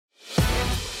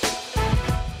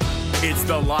It's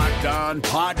the Locked On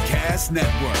Podcast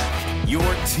Network, your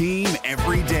team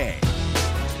every day.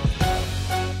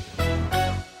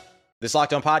 This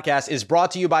Locked On Podcast is brought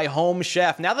to you by Home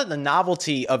Chef. Now that the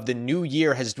novelty of the new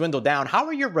year has dwindled down, how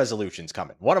are your resolutions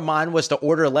coming? One of mine was to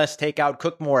order less takeout,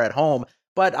 cook more at home,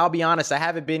 but I'll be honest, I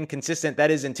haven't been consistent. That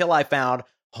is until I found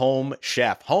Home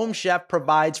Chef. Home Chef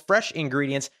provides fresh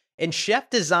ingredients and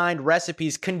chef-designed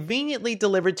recipes conveniently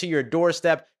delivered to your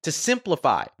doorstep to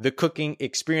simplify the cooking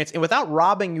experience and without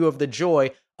robbing you of the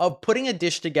joy of putting a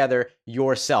dish together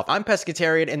yourself. I'm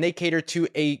pescatarian and they cater to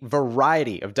a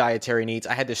variety of dietary needs.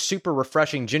 I had this super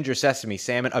refreshing ginger sesame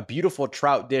salmon, a beautiful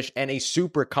trout dish, and a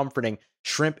super comforting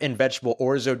shrimp and vegetable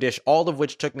orzo dish, all of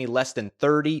which took me less than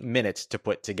 30 minutes to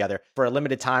put together. For a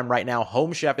limited time right now,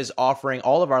 Home Chef is offering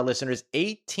all of our listeners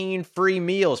 18 free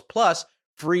meals plus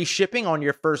free shipping on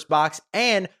your first box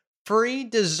and free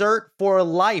dessert for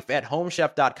life at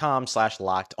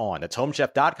homechef.com/lockedon. That's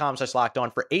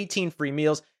homechef.com/lockedon for 18 free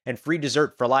meals and free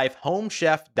dessert for life.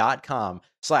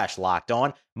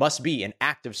 Homechef.com/lockedon. Must be an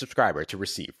active subscriber to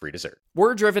receive free dessert.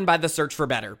 We're driven by the search for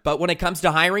better, but when it comes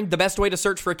to hiring, the best way to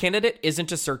search for a candidate isn't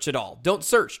to search at all. Don't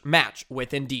search, match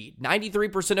with Indeed.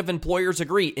 93% of employers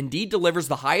agree Indeed delivers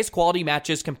the highest quality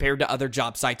matches compared to other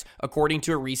job sites, according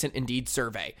to a recent Indeed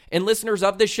survey. And listeners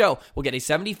of this show will get a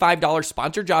 $75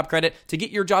 sponsored job credit to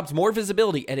get your jobs more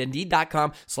visibility at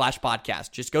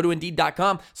Indeed.com/podcast. Just go to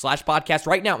Indeed.com/podcast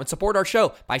right now and support our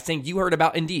show by saying you heard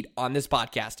about Indeed on this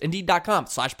podcast.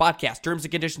 Indeed.com/podcast. Terms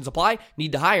and conditions apply.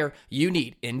 Need to hire? You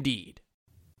need Indeed.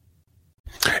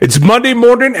 It's Monday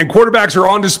morning and quarterbacks are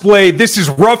on display. This is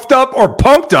Roughed Up or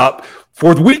Pumped Up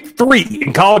for week 3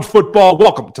 in college football.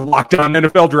 Welcome to Locked On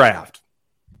NFL Draft.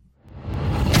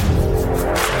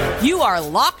 You are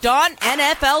Locked On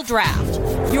NFL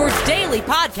Draft, your daily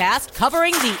podcast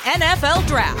covering the NFL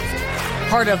Draft.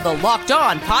 Part of the Locked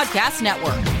On Podcast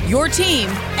Network, your team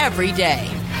every day.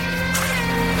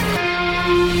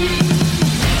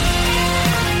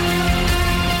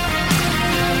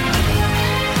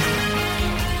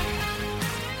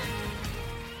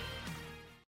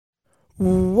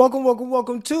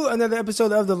 Welcome to another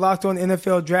episode of the Locked On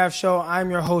NFL Draft Show. I'm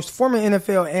your host, former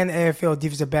NFL and AFL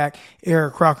defensive back,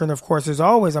 Eric Crocker. And of course, as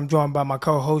always, I'm joined by my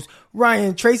co-host,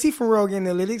 Ryan Tracy from Rogue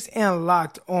Analytics and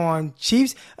Locked On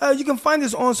Chiefs. You can find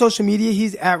us on social media.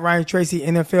 He's at Ryan Tracy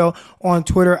NFL on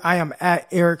Twitter. I am at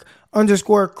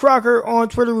Eric_Crocker on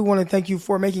Twitter. We want to thank you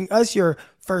for making us your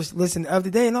first listen of the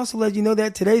day, and also let you know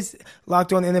that today's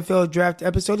Locked On NFL Draft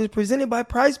episode is presented by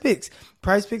Prize Picks.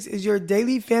 Prize Picks is your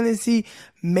daily fantasy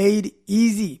made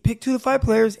easy. Pick 2 to 5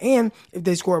 players, and if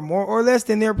they score more or less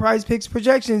than their Prize Picks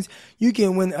projections, you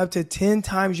can win up to 10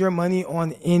 times your money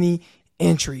on any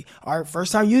entry. All right,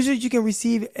 first-time users, you can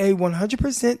receive a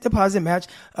 100% deposit match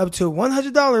up to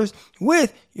 $100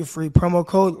 with your free promo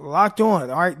code Locked On.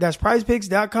 All right, that's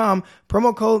prizepicks.com,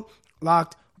 promo code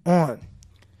Locked On.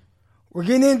 We're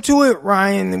getting into it,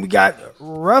 Ryan, and we got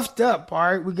roughed up, all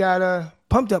right? We got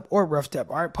pumped up or roughed up,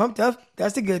 all right? Pumped up,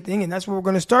 that's the good thing, and that's what we're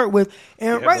going to start with.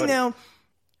 And now,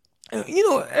 you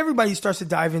know, everybody starts to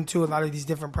dive into a lot of these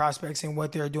different prospects and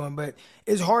what they're doing, but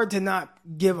it's hard to not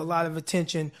give a lot of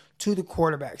attention to the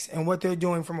quarterbacks and what they're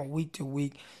doing from a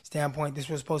week-to-week standpoint. This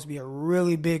was supposed to be a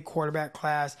really big quarterback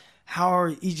class. How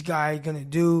are each guy going to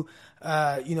do?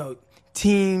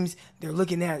 Teams, they're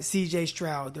looking at C.J.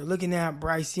 Stroud. They're looking at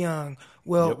Bryce Young.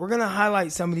 Well, We're going to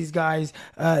highlight some of these guys.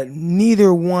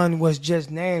 Neither one was just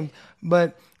named.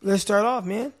 But let's start off,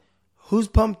 man. Who's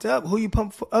pumped up? Who you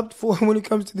pumped up for when it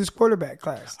comes to this quarterback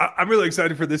class? I'm really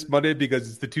excited for this Monday because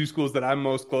it's the 2 schools that I'm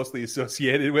most closely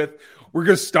associated with. We're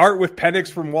going to start with Penix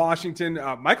from Washington.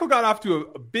 Michael got off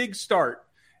to a big start,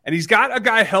 and he's got a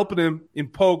guy helping him in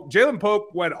Pope. Jalen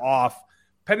Pope went off.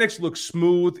 Penix looks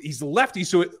smooth. He's a lefty,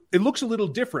 so it looks a little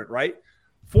different, right?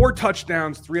 4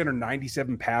 touchdowns,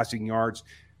 397 passing yards.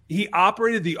 He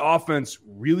operated the offense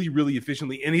really, really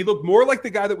efficiently, and he looked more like the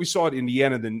guy that we saw at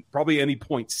Indiana than probably any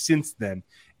point since then.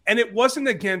 And it wasn't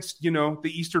against, the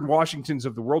Eastern Washingtons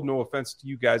of the world. No offense to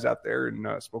you guys out there in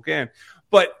Spokane.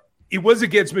 But it was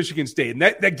against Michigan State, and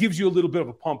that gives you a little bit of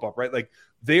a pump up, right? Like,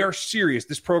 they are serious.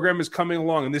 This program is coming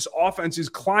along, and this offense is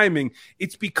climbing.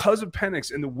 It's because of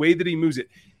Penix and the way that he moves it.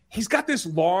 He's got this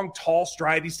long, tall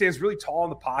stride. He stands really tall in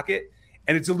the pocket,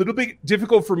 and it's a little bit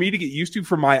difficult for me to get used to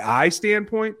from my eye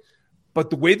standpoint.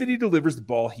 But the way that he delivers the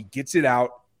ball, he gets it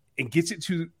out and gets it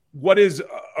to what is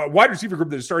a wide receiver group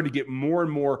that is starting to get more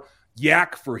and more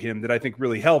yak for him that I think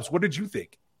really helps. What did you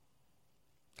think?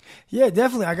 Yeah,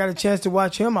 definitely. I got a chance to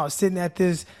watch him. I was sitting at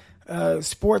this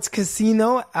sports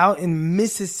casino out in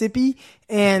Mississippi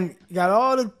and got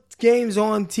all the games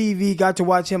on TV, got to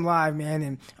watch him live, man.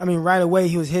 And I mean, right away,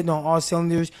 he was hitting on all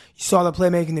cylinders. You saw the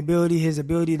playmaking ability, his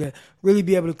ability to really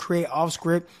be able to create off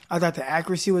script. I thought the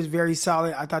accuracy was very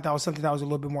solid. I thought that was something that was a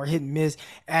little bit more hit and miss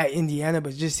at Indiana,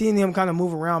 but just seeing him kind of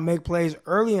move around, make plays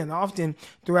early and often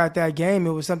throughout that game,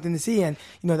 it was something to see. And,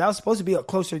 that was supposed to be a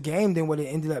closer game than what it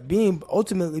ended up being,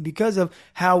 ultimately because of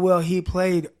how well he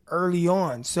played early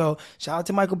on. So shout out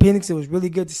to Michael Penix. It was really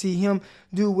good to see him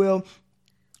do well.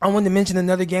 I wanted to mention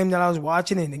another game that I was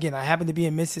watching, and again, I happened to be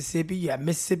in Mississippi. You have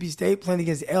Mississippi State playing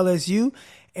against LSU,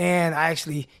 and I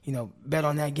actually, bet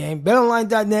on that game.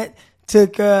 BetOnline.net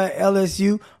took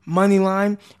LSU money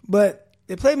line, but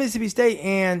they played Mississippi State,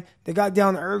 and they got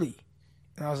down early.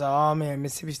 And I was like, oh, man,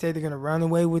 Mississippi State, they're going to run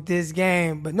away with this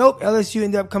game. But nope, LSU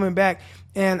ended up coming back.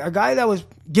 And a guy that was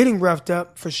getting roughed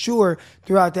up for sure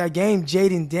throughout that game,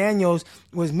 Jayden Daniels,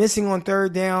 was missing on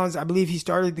third downs. I believe he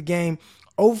started the game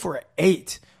 0 for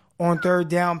 8 on third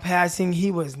down passing.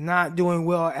 He was not doing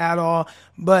well at all.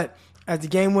 But as the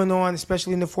game went on,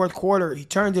 especially in the fourth quarter, he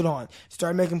turned it on,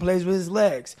 started making plays with his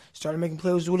legs, started making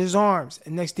plays with his arms.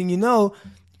 And next thing you know,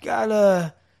 you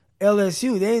got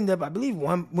LSU. They ended up, I believe,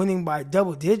 winning by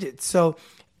double digits. So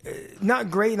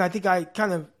not great. And I think I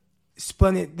kind of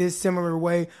spun it this similar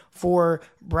way for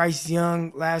Bryce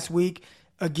Young last week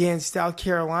against South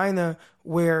Carolina,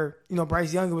 where,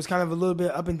 Bryce Young was kind of a little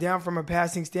bit up and down from a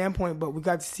passing standpoint, but we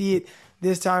got to see it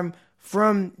this time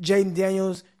from Jayden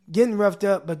Daniels, getting roughed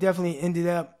up, but definitely ended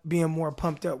up being more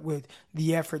pumped up with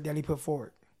the effort that he put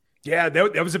forward. Yeah,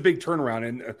 that was a big turnaround.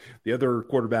 And the other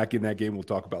quarterback in that game we'll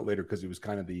talk about later because it was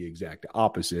kind of the exact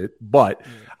opposite. But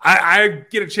I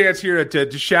get a chance here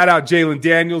to shout out Jayden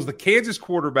Daniels, the Kansas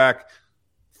quarterback,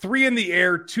 3 in the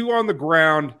air, 2 on the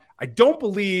ground. I don't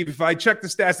believe, if I check the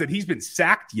stats, that he's been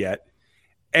sacked yet.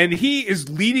 And he is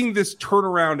leading this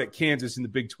turnaround at Kansas in the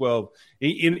Big 12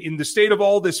 in the state of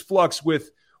all this flux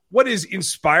with what is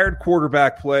inspired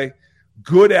quarterback play,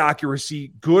 good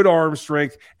accuracy, good arm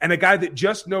strength, and a guy that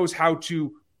just knows how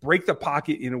to break the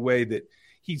pocket in a way that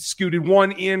he scooted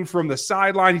one in from the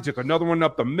sideline. He took another one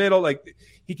up the middle. Like,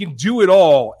 he can do it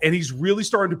all, and he's really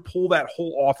starting to pull that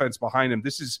whole offense behind him.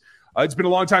 This is it's been a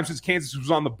long time since Kansas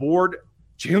was on the board.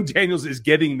 Jayden Daniels is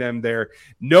getting them there.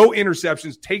 No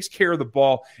interceptions, takes care of the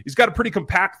ball. He's got a pretty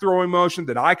compact throwing motion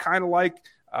that I kind of like.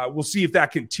 We'll see if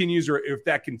that continues or if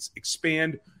that can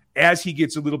expand as he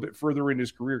gets a little bit further in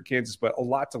his career at Kansas, but a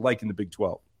lot to like in the Big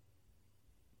 12.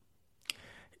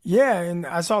 Yeah, and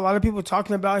I saw a lot of people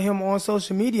talking about him on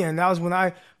social media, and that was when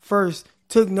I first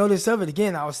took notice of it.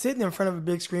 Again, I was sitting in front of a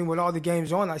big screen with all the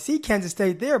games on. I see Kansas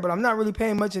State there, but I'm not really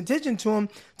paying much attention to him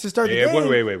to start the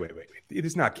game. Wait. It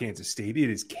is not Kansas State. It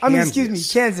is Kansas. I mean, excuse me,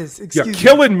 Kansas. You're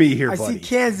killing me here, buddy. I see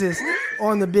Kansas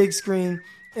on the big screen,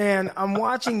 and I'm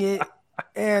watching it,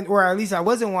 or at least I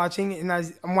wasn't watching, and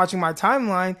I'm watching my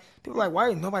timeline. People are like, why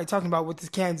is nobody talking about what this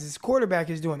Kansas quarterback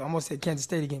is doing? I almost said Kansas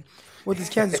State again. What this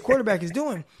Kansas quarterback is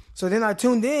doing. So then I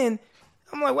tuned in.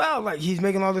 I'm like, wow, like, he's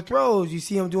making all the throws. You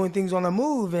see him doing things on the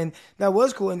move, and that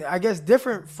was cool. And I guess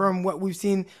different from what we've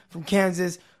seen from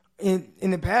Kansas in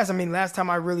the past. I mean, last time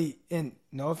I really, and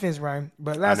no offense, Ryan,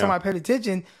 but last time I paid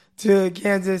attention to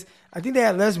Kansas, I think they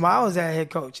had Les Miles as head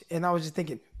coach. And I was just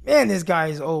thinking, man, this guy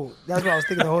is old. That's what I was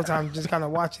thinking the whole time, just kind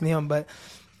of watching him. But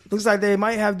looks like they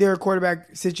might have their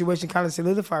quarterback situation kind of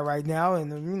solidified right now,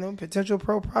 and, potential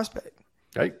pro prospect.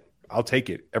 Hey, I'll take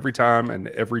it every time and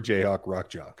every Jayhawk rock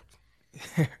jock.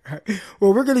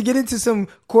 Well, we're going to get into some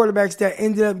quarterbacks that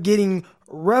ended up getting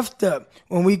roughed up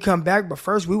when we come back. But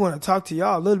first, we want to talk to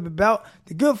y'all a little bit about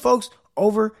the good folks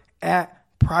over at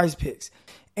Prize Picks.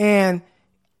 And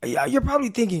you're probably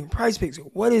thinking, Prize Picks,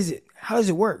 what is it? How does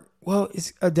it work? Well,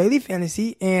 it's a daily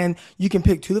fantasy, and you can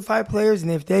pick 2 to 5 players,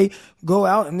 and if they go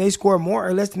out and they score more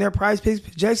or less than their Prize Picks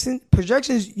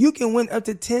projections, you can win up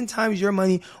to 10 times your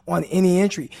money on any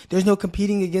entry. There's no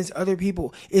competing against other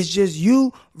people. It's just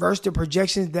you versus the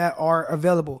projections that are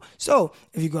available. So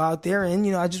if you go out there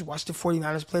and, I just watched the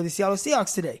 49ers play the Seattle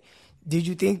Seahawks today. Did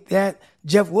you think that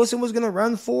Jeff Wilson was going to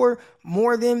run for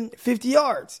more than 50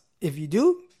 yards? If you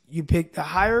do, you pick the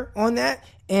higher on that,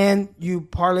 and you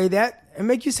parlay that and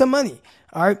make you some money.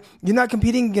 All right. You're not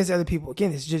competing against other people.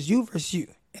 Again, it's just you versus you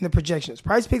in the projections.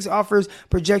 Prize Picks offers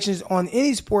projections on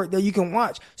any sport that you can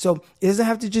watch. So it doesn't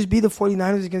have to just be the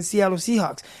 49ers against Seattle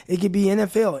Seahawks. It could be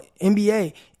NFL,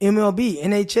 NBA, MLB,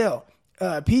 NHL,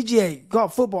 PGA,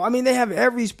 golf, football. I mean, they have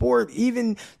every sport,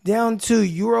 even down to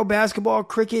Euro basketball,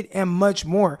 cricket, and much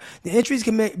more. The entries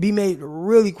can be made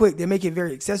really quick. They make it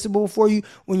very accessible for you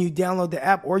when you download the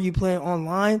app or you play it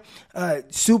online.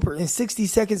 Super. In 60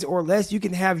 seconds or less, you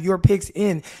can have your picks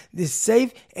in. This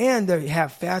safe, and they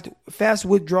have fast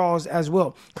withdrawals as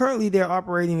well. Currently, they're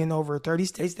operating in over 30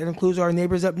 states. That includes our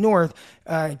neighbors up north,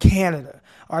 Canada.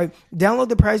 All right, download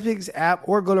the PrizePicks app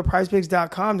or go to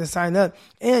prizepicks.com to sign up,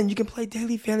 and you can play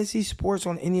daily fantasy sports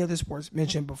on any of the sports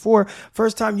mentioned before.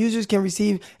 First-time users can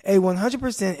receive a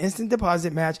 100% instant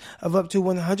deposit match of up to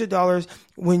 $100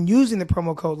 when using the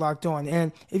promo code Locked On.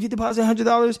 And if you deposit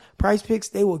 $100,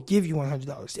 PrizePicks, they will give you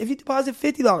 $100. If you deposit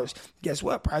 $50, guess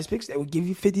what? PrizePicks, they will give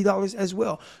you $50 as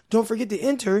well. Don't forget to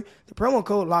enter the promo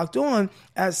code Locked On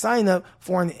at sign up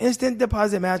for an instant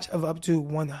deposit match of up to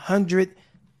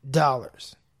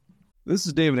 $100. This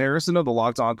is David Harrison of the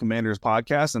Locked On Commanders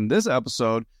podcast, and this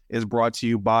episode is brought to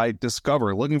you by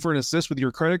Discover. Looking for an assist with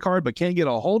your credit card but can't get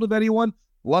a hold of anyone?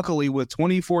 Luckily, with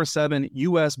 24/7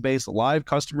 U.S.-based live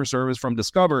customer service from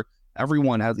Discover,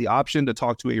 everyone has the option to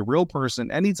talk to a real person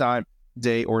anytime,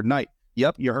 day or night.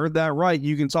 Yep, you heard that right.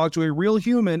 You can talk to a real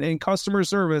human in customer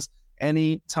service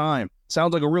anytime.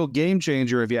 Sounds like a real game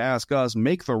changer if you ask us.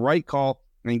 Make the right call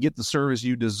and get the service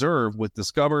you deserve with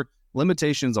Discover.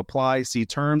 Limitations apply. See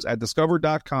terms at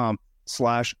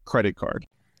discover.com/creditcard.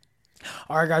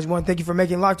 All right, guys, I want to thank you for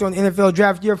making Locked On NFL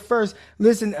Draft your first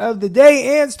listen of the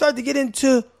day and start to get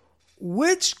into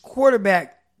which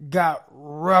quarterback got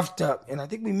roughed up. And I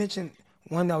think we mentioned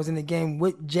one that was in the game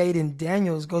with Jayden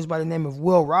Daniels, goes by the name of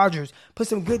Will Rogers. Put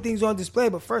some good things on display,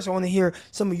 but first I want to hear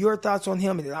some of your thoughts on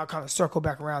him, and then I'll kind of circle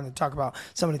back around and talk about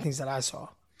some of the things that I saw.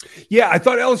 Yeah, I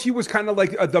thought LSU was kind of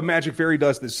like the magic fairy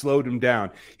dust that slowed him down.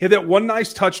 He had that one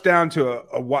nice touchdown to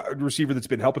a wide receiver that's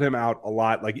been helping him out a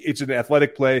lot. Like, it's an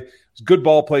athletic play. It's good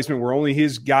ball placement where only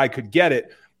his guy could get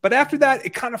it. But after that,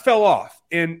 it kind of fell off,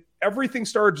 and everything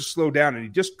started to slow down, and he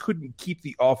just couldn't keep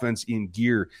the offense in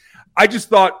gear. I just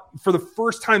thought for the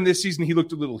first time this season, he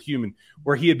looked a little human,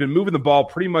 where he had been moving the ball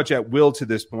pretty much at will to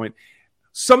this point.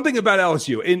 Something about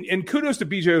LSU, and kudos to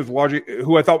BJ,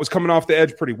 who I thought was coming off the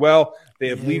edge pretty well. They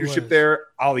have leadership there.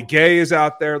 Ollie Gay is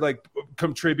out there, like,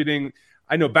 contributing.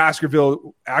 I know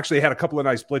Baskerville actually had a couple of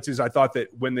nice blitzes. I thought that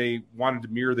when they wanted to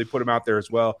mirror, they put him out there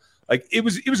as well. Like, it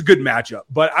was a good matchup,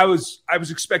 but I was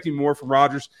expecting more from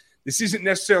Rodgers. This isn't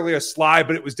necessarily a slide,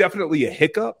 but it was definitely a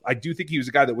hiccup. I do think he was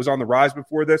a guy that was on the rise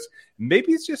before this.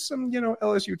 Maybe it's just some,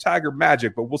 LSU Tiger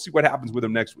magic, but we'll see what happens with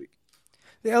him next week.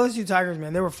 The LSU Tigers,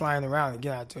 man, they were flying around.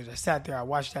 Again, I told you, I sat there, I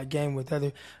watched that game with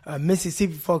other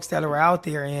Mississippi folks that were out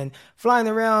there and flying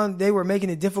around. They were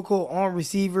making it difficult on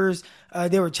receivers.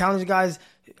 They were challenging guys.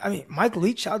 I mean, Mike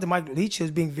Leach, shout out to Mike Leach, who's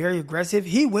being very aggressive.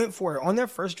 He went for it. On their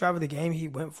first drive of the game, he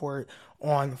went for it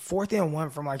on 4th and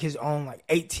 1 from his own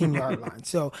 18-yard line.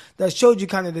 So that showed you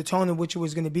kind of the tone of which it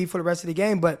was going to be for the rest of the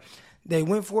game. But they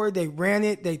went for it, they ran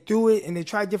it, they threw it, and they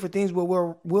tried different things with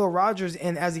Will Rogers.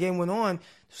 And as the game went on,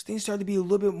 those things started to be a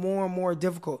little bit more and more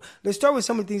difficult. Let's start with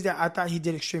some of the things that I thought he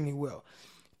did extremely well.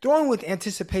 Throwing with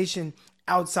anticipation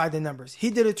outside the numbers. He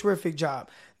did a terrific job.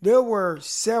 There were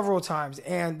several times,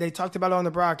 and they talked about it on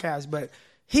the broadcast, but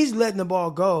he's letting the ball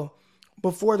go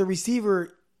before the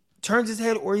receiver turns his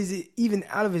head or he's even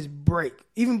out of his break,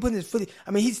 even putting his foot.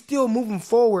 I mean, he's still moving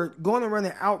forward, going and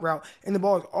running out route, and the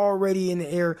ball is already in the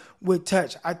air with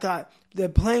touch. I thought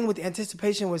that playing with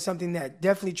anticipation was something that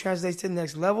definitely translates to the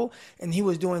next level, and he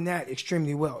was doing that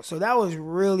extremely well. So that was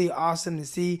really awesome to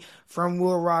see from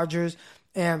Will Rogers,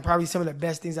 and probably some of the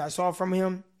best things I saw from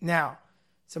him. Now,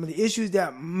 some of the issues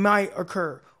that might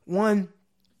occur. One,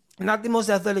 not the most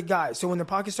athletic guy. So when the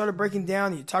pocket started breaking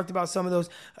down, you talked about some of those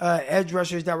edge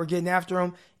rushers that were getting after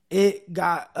him. It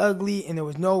got ugly, and there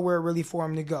was nowhere really for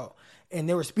him to go. And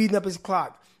they were speeding up his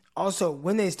clock. Also,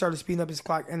 when they started speeding up his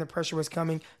clock and the pressure was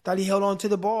coming, thought he held on to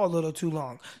the ball a little too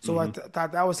long. So I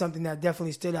thought that was something that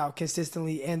definitely stood out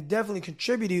consistently and definitely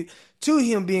contributed to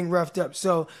him being roughed up.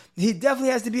 So he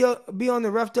definitely has to be on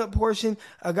the roughed up portion,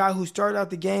 a guy who started out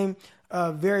the game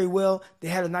very well. They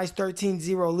had a nice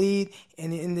 13-0 lead,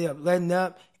 and they ended up letting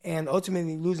up and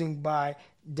ultimately losing by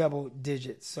double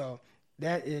digits. So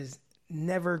that is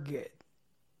never good.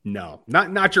 No,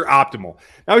 not your optimal.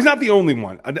 Now, he's not the only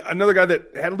one. Another guy that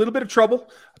had a little bit of trouble,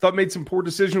 I thought made some poor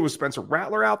decisions, was Spencer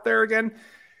Rattler out there again.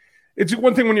 It's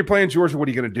one thing when you're playing Georgia, what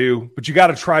are you going to do? But you got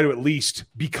to try to at least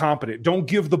be competent. Don't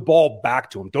give the ball back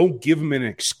to him. Don't give him an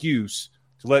excuse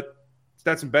to let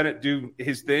Stetson Bennett do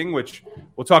his thing, which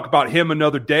we'll talk about him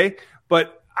another day.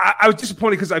 But I was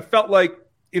disappointed because I felt like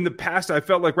in the past,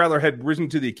 Rattler had risen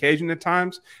to the occasion at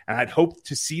times, and I'd hoped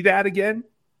to see that again.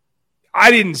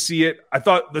 I didn't see it. I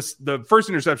thought the first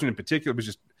interception in particular was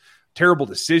just terrible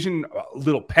decision, a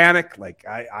little panic. Like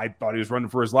I thought he was running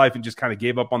for his life and just kind of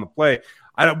gave up on the play.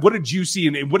 What did you see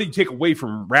and what did you take away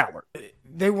from Rattler?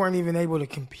 They weren't even able to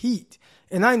compete.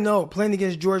 And I know playing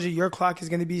against Georgia, your clock is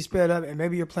going to be sped up and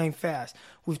maybe you're playing fast.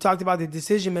 We've talked about the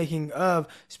decision-making of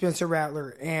Spencer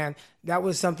Rattler, and that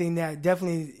was something that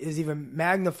definitely is even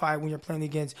magnified when you're playing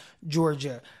against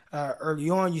Georgia. Early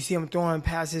on, you see him throwing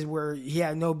passes where he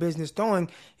had no business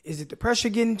throwing. Is it the pressure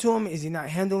getting to him? Is he not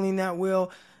handling that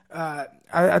well?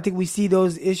 I think we see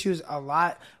those issues a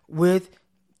lot with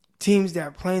teams that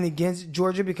are playing against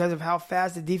Georgia because of how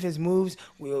fast the defense moves.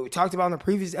 We talked about in the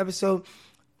previous episode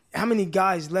how many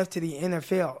guys left to the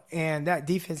NFL, and that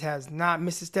defense has not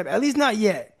missed a step, at least not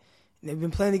yet. They've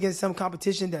been playing against some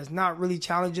competition that's not really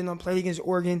challenging them. Played against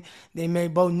Oregon. They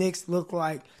made Bo Nix look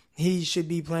like he should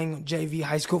be playing JV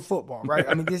high school football, right?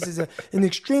 I mean, this is an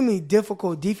extremely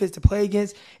difficult defense to play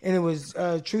against, and it was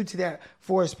true to that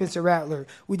for Spencer Rattler.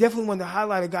 We definitely want to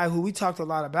highlight a guy who we talked a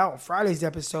lot about on Friday's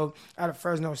episode out of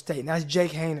Fresno State, and that's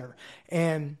Jake Haener.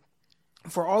 And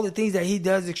for all the things that he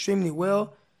does extremely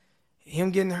well,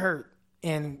 him getting hurt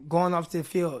and going off to the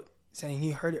field saying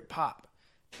he heard it pop,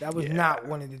 that was not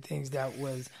one of the things that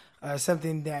was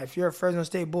something that if you're a Fresno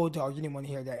State Bulldog, you didn't want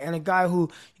to hear that. And a guy who,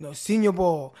 Senior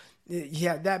Bowl, he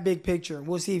had that big picture.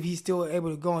 We'll see if he's still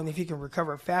able to go and if he can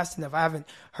recover fast enough. I haven't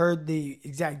heard the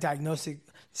exact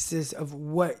diagnosis of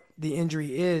what the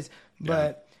injury is,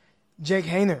 but Jake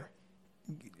Haener,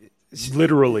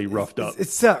 literally roughed up. It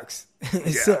sucks.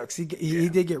 It sucks. He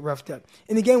did get roughed up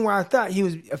in a game where I thought he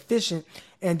was efficient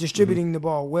and distributing the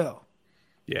ball well.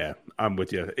 Yeah, I'm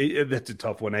with you. That's a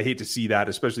tough one. I hate to see that,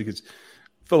 especially because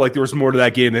I feel like there was more to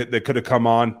that game that could have come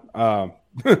on.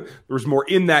 There was more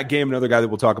in that game. Another guy that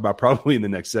we'll talk about probably in the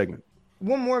next segment.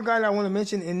 One more guy that I want to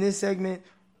mention in this segment,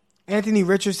 Anthony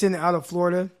Richardson out of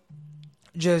Florida.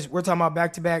 We're talking about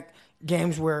back-to-back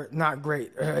games were not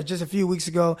great. Just a few weeks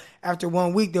ago, after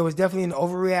 1 week, there was definitely an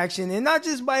overreaction, and not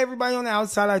just by everybody on the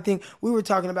outside. I think we were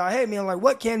talking about, hey, man, like,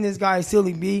 what can this guy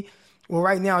silly be? Well,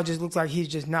 right now, it just looks like he's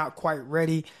just not quite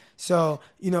ready. So,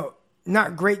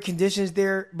 not great conditions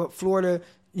there, but Florida,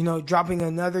 dropping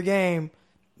another game,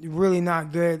 really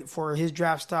not good for his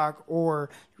draft stock or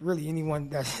really anyone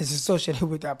that is associated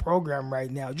with that program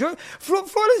right now.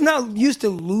 Florida's not used to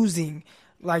losing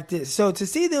like this. So to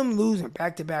see them lose in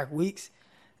back-to-back weeks,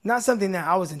 not something that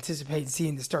I was anticipating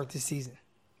seeing to start this season.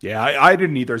 Yeah, I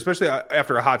didn't either, especially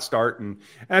after a hot start. And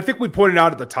I think we pointed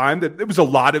out at the time that there was a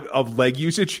lot of leg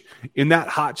usage in that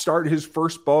hot start, his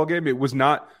first ball game. It was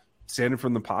not standing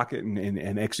from the pocket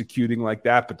and executing like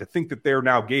that. But to think that they're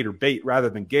now Gator bait rather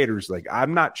than Gators, like,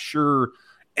 I'm not sure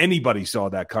anybody saw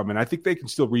that coming. I think they can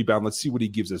still rebound. Let's see what he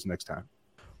gives us next time.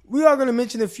 We are going to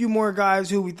mention a few more guys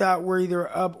who we thought were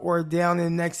either up or down in the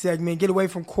next segment. Get away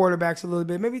from quarterbacks a little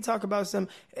bit. Maybe talk about some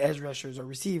edge rushers or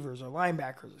receivers or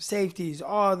linebackers or safeties,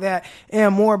 all that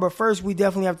and more. But first, we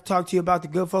definitely have to talk to you about the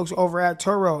good folks over at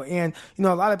Turo. And,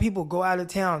 a lot of people go out of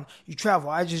town. You travel.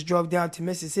 I just drove down to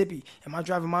Mississippi. Am I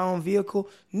driving my own vehicle?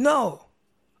 No.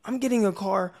 I'm getting a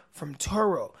car from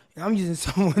Turo. And I'm using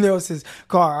someone else's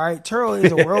car, all right? Turo is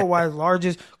the worldwide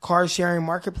largest car-sharing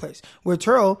marketplace. With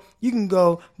Turo, you can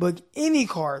go book any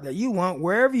car that you want,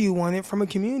 wherever you want it, from a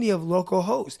community of local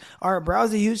hosts. All right,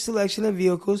 browse a huge selection of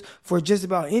vehicles for just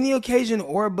about any occasion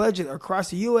or budget across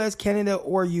the U.S., Canada,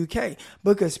 or UK.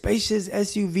 Book a spacious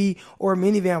SUV or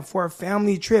minivan for a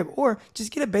family trip, or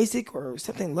just get a basic or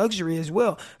something luxury as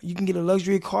well. You can get a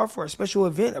luxury car for a special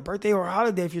event, a birthday or a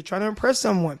holiday if you're trying to impress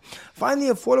someone. Find the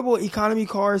affordable economy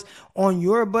cars on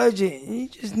your budget. You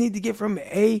just need to get from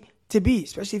A to B,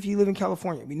 especially if you live in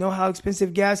California. We know how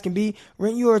expensive gas can be.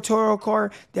 Rent you a Turo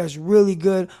car that's really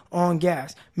good on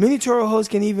gas. Many Turo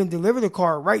hosts can even deliver the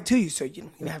car right to you, so you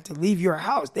don't even have to leave your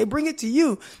house. They bring it to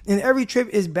you, and every trip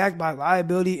is backed by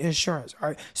liability insurance. All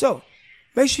right, so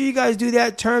make sure you guys do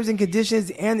that. Terms and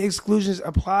conditions and exclusions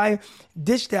apply.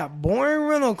 Ditch that boring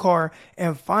rental car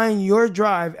and find your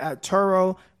drive at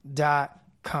Turo.com.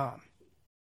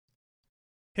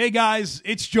 Hey guys,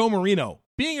 it's Joe Marino.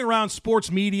 Being around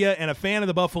sports media and a fan of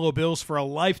the Buffalo Bills for a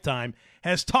lifetime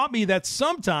has taught me that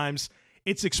sometimes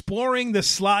it's exploring the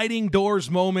sliding doors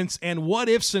moments and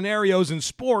what-if scenarios in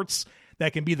sports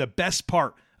that can be the best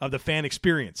part of the fan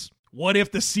experience. What if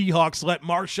the Seahawks let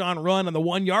Marshawn run on the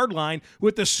 1-yard line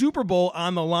with the Super Bowl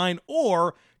on the line?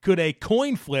 Or could a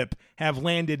coin flip have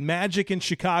landed Magic in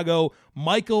Chicago,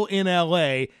 Michael in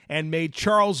LA, and made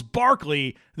Charles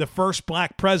Barkley the first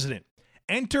black president?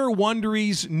 Enter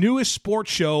Wondery's newest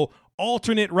sports show,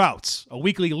 Alternate Routes, a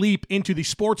weekly leap into the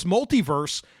sports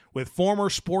multiverse with former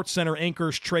SportsCenter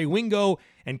anchors Trey Wingo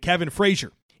and Kevin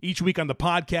Frazier. Each week on the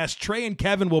podcast, Trey and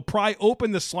Kevin will pry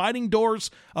open the sliding doors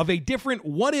of a different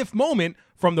what-if moment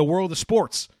from the world of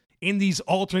sports. In these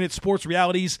alternate sports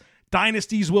realities,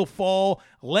 dynasties will fall,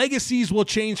 legacies will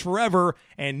change forever,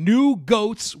 and new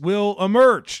GOATs will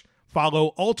emerge. Follow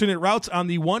Alternate Routes on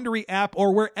the Wondery app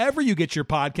or wherever you get your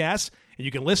podcasts, and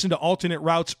you can listen to Alternate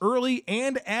Routes early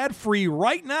and ad-free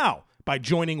right now by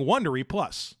joining Wondery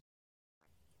Plus.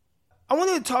 I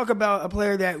wanted to talk about a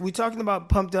player that we're talking about,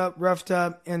 pumped up, roughed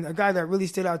up, and a guy that really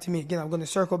stood out to me. Again, I'm going to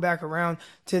circle back around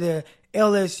to the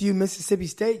LSU Mississippi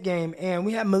State game, and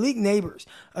we have Malik Neighbors,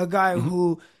 a guy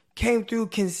who came through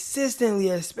consistently,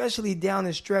 especially down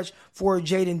the stretch for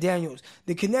Jayden Daniels.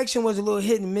 The connection was a little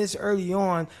hit and miss early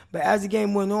on, but as the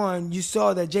game went on, you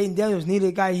saw that Jayden Daniels needed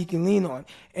a guy he can lean on.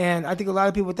 And I think a lot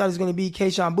of people thought it was going to be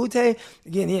Kayshon Boutte.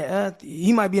 Again,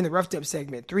 he might be in the roughed up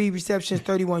segment. 3 receptions,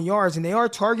 31 yards, and they are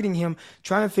targeting him,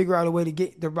 trying to figure out a way to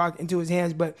get the rock into his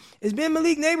hands. But it's been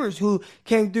Malik Neighbors who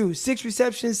came through. 6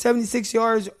 receptions, 76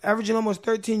 yards, averaging almost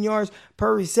 13 yards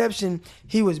per reception.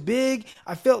 He was big.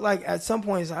 I felt like at some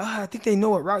point, it's like, I think they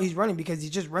know what route he's running because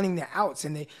he's just running the outs,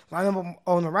 and they line him up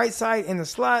on the right side in the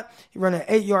slot. He run an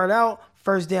 8-yard out.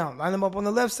 First down. Line him up on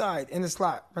the left side in the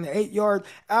slot. Run an 8-yard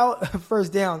out.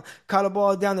 First down. Caught a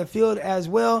ball down the field as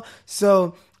well.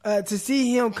 So to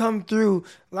see him come through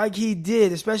like he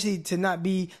did, especially to not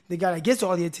be the guy that gets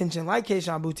all the attention like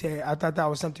Kayshon Boutte, I thought that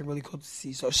was something really cool to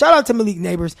see. So shout out to Malik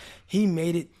Neighbors. He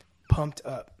made it pumped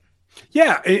up.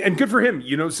 Yeah, and good for him.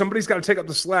 You know, somebody's got to take up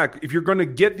the slack. If you're going to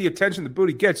get the attention that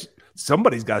Boutte gets,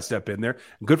 somebody's got to step in there.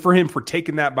 Good for him for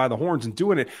taking that by the horns and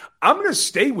doing it. I'm going to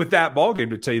stay with that ball game,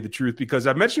 to tell you the truth, because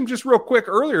I mentioned him just real quick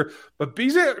earlier, but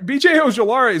BJ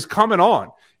Ojulari is coming on.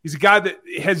 He's a guy that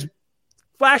has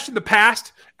flashed in the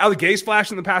past. Ali Gay's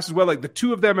flashed in the past as well. Like the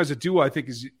two of them as a duo, I think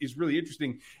is really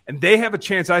interesting, and they have a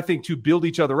chance, I think, to build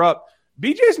each other up.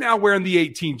 BJ's now wearing the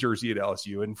 18 jersey at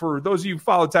LSU. And for those of you who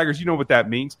follow Tigers, you know what that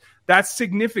means. That's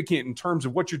significant in terms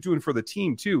of what you're doing for the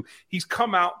team, too. He's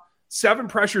come out 7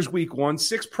 pressures week 1,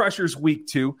 6 pressures week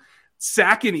 2,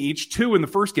 sack in each, 2 in the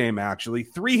first game, actually,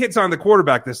 3 hits on the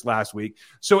quarterback this last week.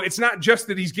 So it's not just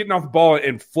that he's getting off the ball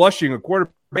and flushing a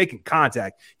quarterback, making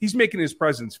contact. He's making his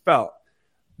presence felt.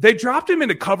 They dropped him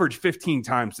into coverage 15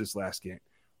 times this last game.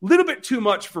 A little bit too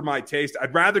much for my taste.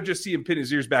 I'd rather just see him pin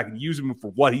his ears back and use him for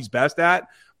what he's best at.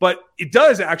 But it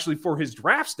does actually, for his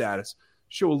draft status,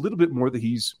 show a little bit more that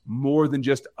he's more than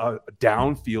just a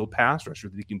downfield pass rusher,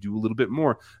 that he can do a little bit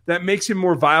more. That makes him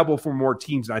more viable for more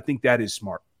teams, and I think that is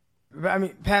smart. I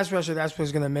mean, pass rusher, that's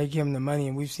what's going to make him the money.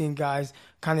 And we've seen guys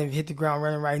kind of hit the ground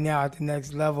running right now at the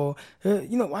next level.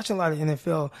 Watching a lot of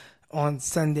NFL on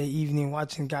Sunday evening,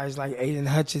 watching guys like Aiden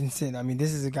Hutchinson. I mean,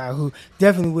 this is a guy who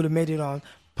definitely would have made it on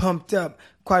Pumped Up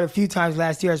quite a few times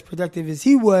last year, as productive as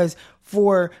he was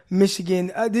for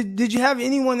Michigan. Did you have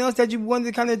anyone else that you wanted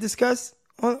to kind of discuss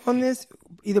on this?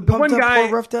 Either Pumped Up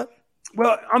or Roughed Up?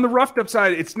 Well, on the Roughed Up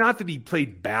side, it's not that he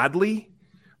played badly,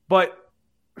 but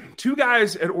 2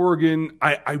 guys at Oregon,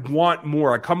 I want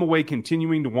more. I come away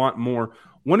continuing to want more.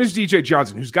 One is DJ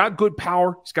Johnson, who's got good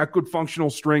power. He's got good functional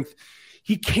strength.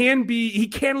 He can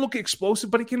look explosive,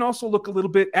 but he can also look a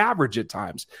little bit average at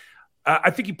times.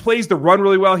 I think he plays the run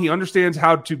really well. He understands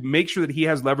how to make sure that he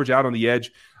has leverage out on the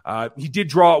edge. He did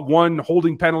draw 1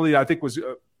 holding penalty that I think was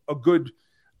a good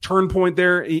turn point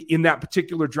there in that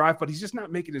particular drive, but he's just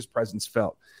not making his presence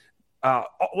felt.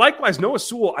 Likewise, Noah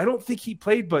Sewell, I don't think he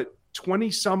played but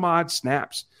 20-some-odd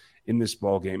snaps in this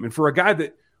ball game. And for a guy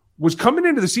that was coming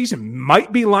into the season,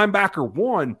 might be linebacker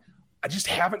 1, I just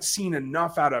haven't seen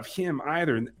enough out of him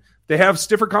either. And they have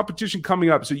stiffer competition coming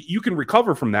up, so you can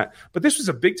recover from that. But this was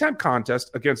a big-time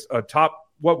contest against a top,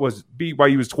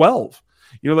 BYU was 12.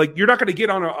 You're not going to get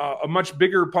on a much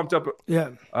bigger, pumped-up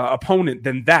opponent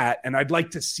than that, and I'd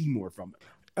like to see more from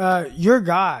it. Your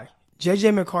guy,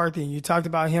 J.J. McCarthy, you talked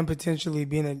about him potentially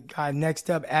being a guy next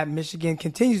up at Michigan,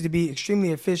 continues to be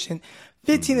extremely efficient.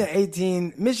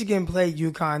 15-18, Michigan played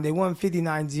UConn. They won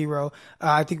 59-0.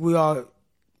 I think we all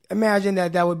imagine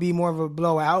that would be more of a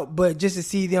blowout, but just to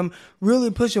see them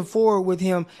really pushing forward with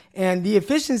him and the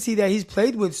efficiency that he's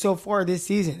played with so far this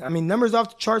season. I mean, numbers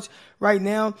off the charts right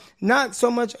now. Not so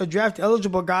much a draft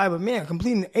eligible guy, but man,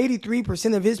 completing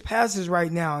 83% of his passes right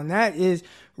now. And that is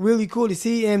really cool to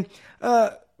see. And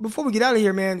before we get out of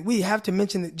here, man, we have to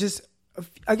mention just,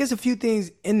 I guess, a few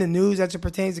things in the news as it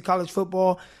pertains to college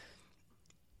football.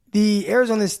 The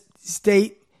Arizona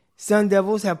State Sun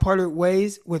Devils have parted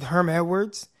ways with Herm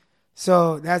Edwards.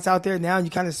 So that's out there now. You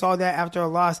kind of saw that after a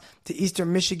loss to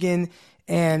Eastern Michigan.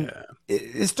 And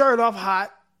it started off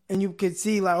hot. and you could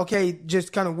see like, okay,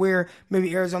 just kind of where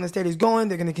maybe Arizona State is going.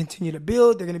 They're going to continue to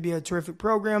build. They're going to be a terrific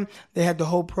program. They had the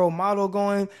whole pro model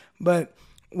going, but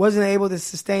wasn't able to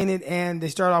sustain it, and they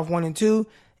started off 1-2,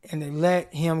 and they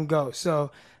let him go.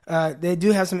 So they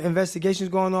do have some investigations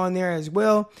going on there as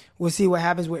well. We'll see what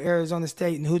happens with Arizona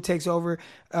State and who takes over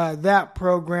that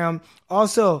program.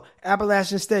 Also,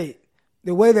 Appalachian State,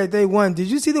 the way that they won. Did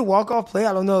you see the walk-off play?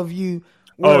 I don't know if you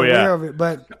were aware of it,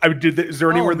 but is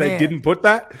there anywhere they didn't put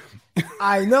that?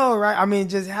 I know, right? I mean,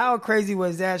 just how crazy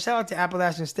was that? Shout out to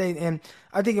Appalachian State, and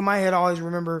I think in my head I always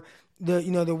remember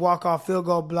the walk-off field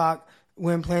goal block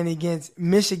when playing against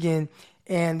Michigan.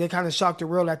 And they kind of shocked the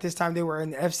world. At this time, they were in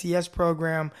the FCS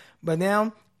program, but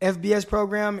now FBS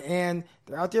program, and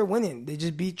they're out there winning. They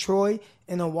just beat Troy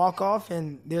in a walk-off,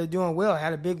 and they're doing well.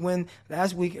 Had a big win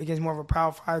last week against more of a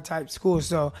Power 5 type school.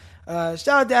 So shout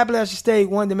out to Appalachian State.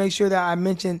 Wanted to make sure that I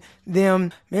mentioned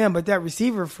them. Man, but that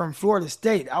receiver from Florida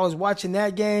State, I was watching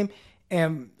that game,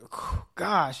 and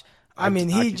gosh, I mean,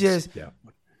 he just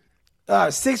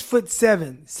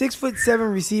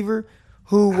 6'7" receiver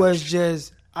who was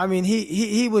just, I mean,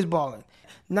 he was balling.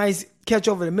 Nice catch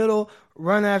over the middle,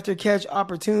 run after catch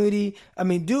opportunity. I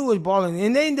mean, dude was balling.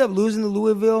 And they ended up losing to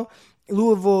Louisville.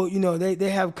 Louisville, they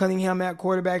have Cunningham at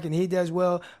quarterback, and he does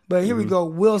well. But here we go,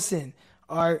 Wilson.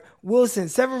 All right, Wilson,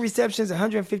 7 receptions,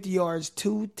 150 yards,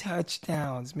 2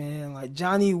 touchdowns, man. Like,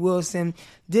 Johnny Wilson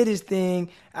did his thing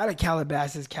out of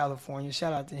Calabasas, California.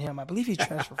 Shout out to him. I believe he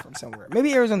transferred from somewhere.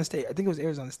 Maybe Arizona State. I think it was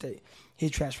Arizona State he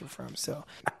transferred from. So,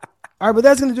 all right, but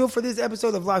that's going to do it for this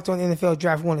episode of Locked On NFL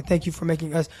Draft. We want to thank you for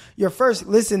making us your first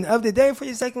listen of the day. For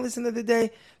your second listen of the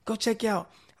day, go check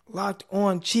out Locked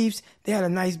On Chiefs. They had a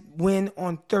nice win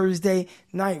on Thursday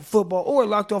Night Football. Or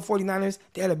Locked On 49ers.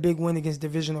 They had a big win against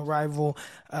divisional rival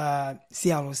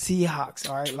Seattle Seahawks.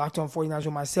 All right, Locked On 49ers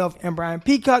with myself and Brian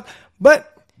Peacock.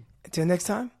 But until next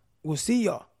time, we'll see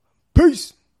y'all.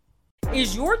 Peace.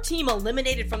 Is your team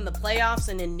eliminated from the playoffs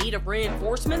and in need of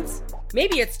reinforcements?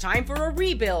 Maybe it's time for a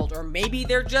rebuild, or maybe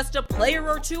they're just a player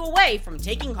or two away from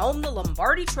taking home the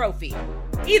Lombardi Trophy.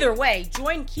 Either way,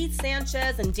 join Keith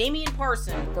Sanchez and Damian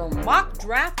Parson for Mock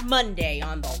Draft Monday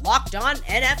on the Locked On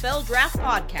NFL Draft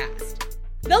Podcast.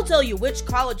 They'll tell you which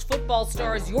college football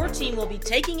stars your team will be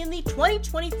taking in the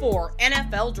 2024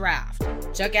 NFL Draft.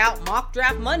 Check out Mock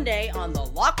Draft Monday on the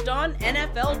Locked On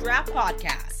NFL Draft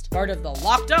Podcast, part of the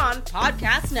Locked On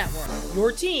Podcast Network,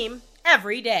 your team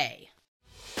every day.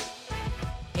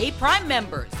 Hey, Prime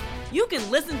members, you can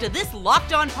listen to this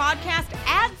Locked On podcast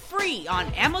ad-free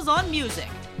on Amazon Music.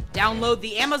 Download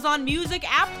the Amazon Music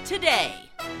app today.